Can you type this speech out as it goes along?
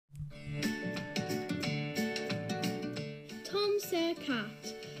Tomser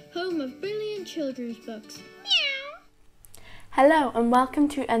Cat, home of brilliant children's books. Meow! Hello and welcome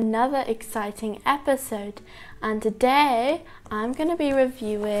to another exciting episode, and today I'm going to be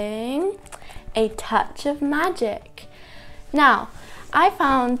reviewing A Touch of Magic. Now, I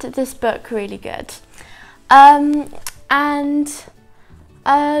found this book really good, and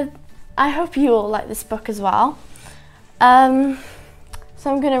I hope you all like this book as well. So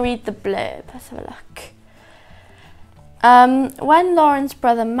I'm going to read the blurb. Let's have a look. When Lauren's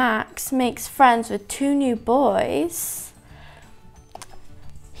brother Max makes friends with two new boys,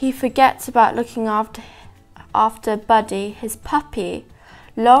 he forgets about looking after Buddy, his puppy.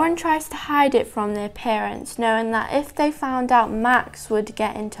 Lauren tries to hide it from their parents, knowing that if they found out, Max would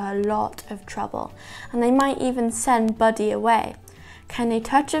get into a lot of trouble, and they might even send Buddy away. Can A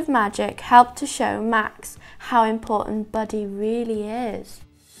Touch of Magic help to show Max how important Buddy really is?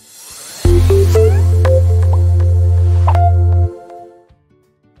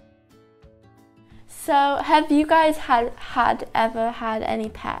 So, have you guys ever had any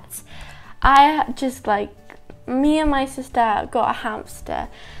pets? Me and my sister got a hamster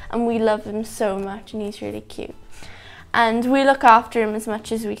and we love him so much, and he's really cute. And we look after him as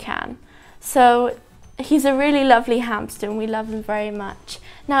much as we can. So he's a really lovely hamster and we love him very much.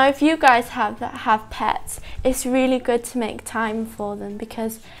 Now, if you guys have pets, it's really good to make time for them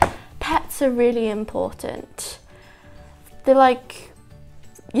because pets are really important. They're like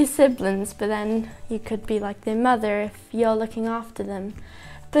your siblings, but then you could be like their mother if you're looking after them.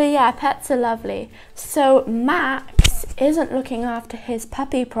 But yeah, pets are lovely. So Max isn't looking after his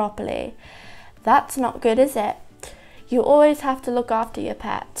puppy properly. That's not good, is it? You always have to look after your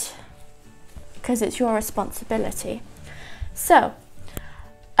pet because it's your responsibility. So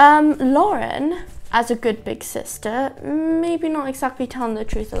Lauren, as a good big sister, maybe not exactly telling the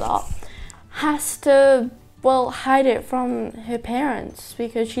truth a lot, has to hide it from her parents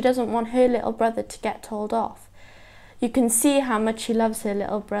because she doesn't want her little brother to get told off. You can see how much she loves her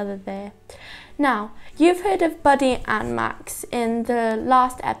little brother there. Now, you've heard of Buddy and Max in the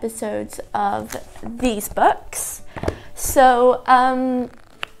last episodes of these books. So,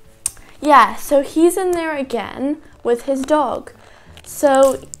 so he's in there again with his dog.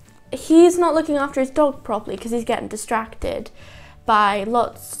 So he's not looking after his dog properly because he's getting distracted by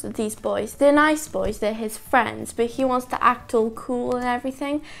lots of these boys. They're nice boys, they're his friends, but he wants to act all cool and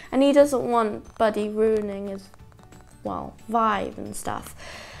everything, and he doesn't want Buddy ruining his vibe and stuff.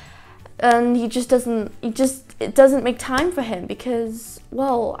 And it doesn't make time for him because,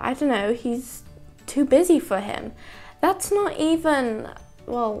 I don't know, he's too busy for him. That's not even,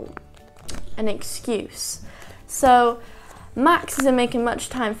 an excuse. So Max isn't making much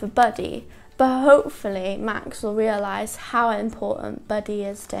time for Buddy, but hopefully Max will realise how important Buddy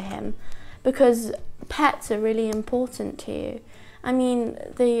is to him, because pets are really important to you. I mean,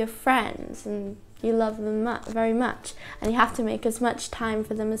 they're your friends and you love them very much, and you have to make as much time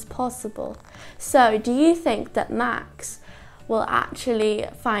for them as possible. So do you think that Max will actually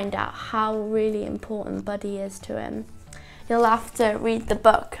find out how really important Buddy is to him? You'll have to read the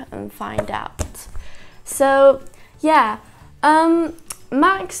book and find out. So yeah,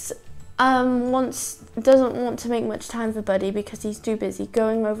 Max doesn't want to make much time for Buddy because he's too busy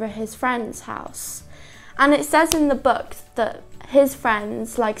going over his friend's house. And it says in the book that his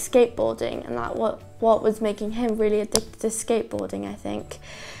friends like skateboarding, and that what was making him really addicted to skateboarding, I think.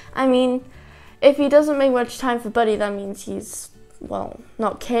 I mean, if he doesn't make much time for Buddy, that means he's,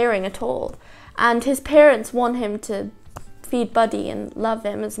 not caring at all. And his parents want him to feed Buddy and love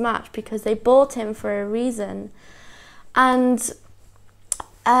him as much because they bought him for a reason. And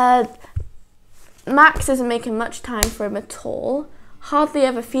Max isn't making much time for him at all, hardly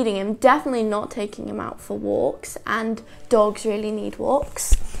ever feeding him, definitely not taking him out for walks, and dogs really need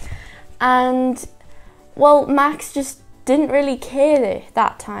walks. And Max just didn't really care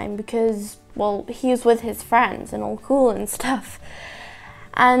that time because he was with his friends and all cool and stuff,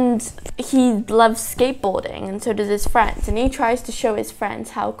 and he loves skateboarding, and so does his friends, and he tries to show his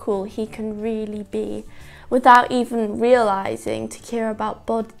friends how cool he can really be without even realising to care about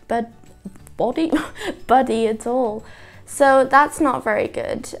Buddy at all. So that's not very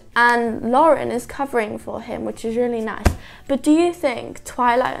good, and Lauren is covering for him, which is really nice. But do you think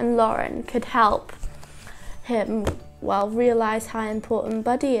Twilight and Lauren could help him realise how important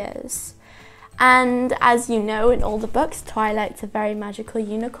Buddy is? And as you know, in all the books, Twilight's a very magical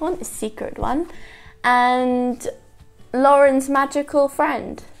unicorn, a secret one, and Lauren's magical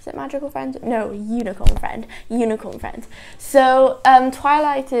friend. Is it magical friend? No, unicorn friend. So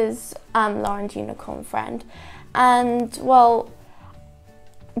Twilight is Lauren's unicorn friend, and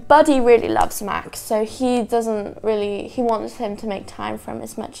Buddy really loves Max, so he wants him to make time for him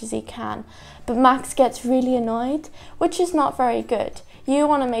as much as he can. But Max gets really annoyed, which is not very good. You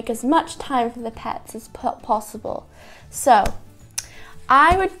want to make as much time for the pets as possible. So,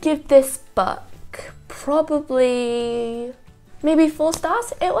 I would give this book probably maybe 4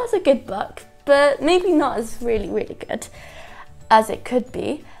 stars. It was a good book, but maybe not as really good as it could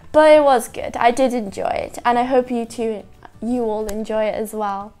be. But it was good. I did enjoy it, and I hope you all enjoy it as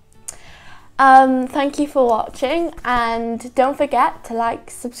well. Thank you for watching, and don't forget to like,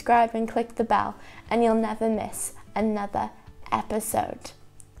 subscribe and click the bell, and you'll never miss another episode.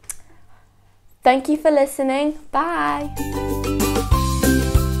 Thank you for listening. Bye.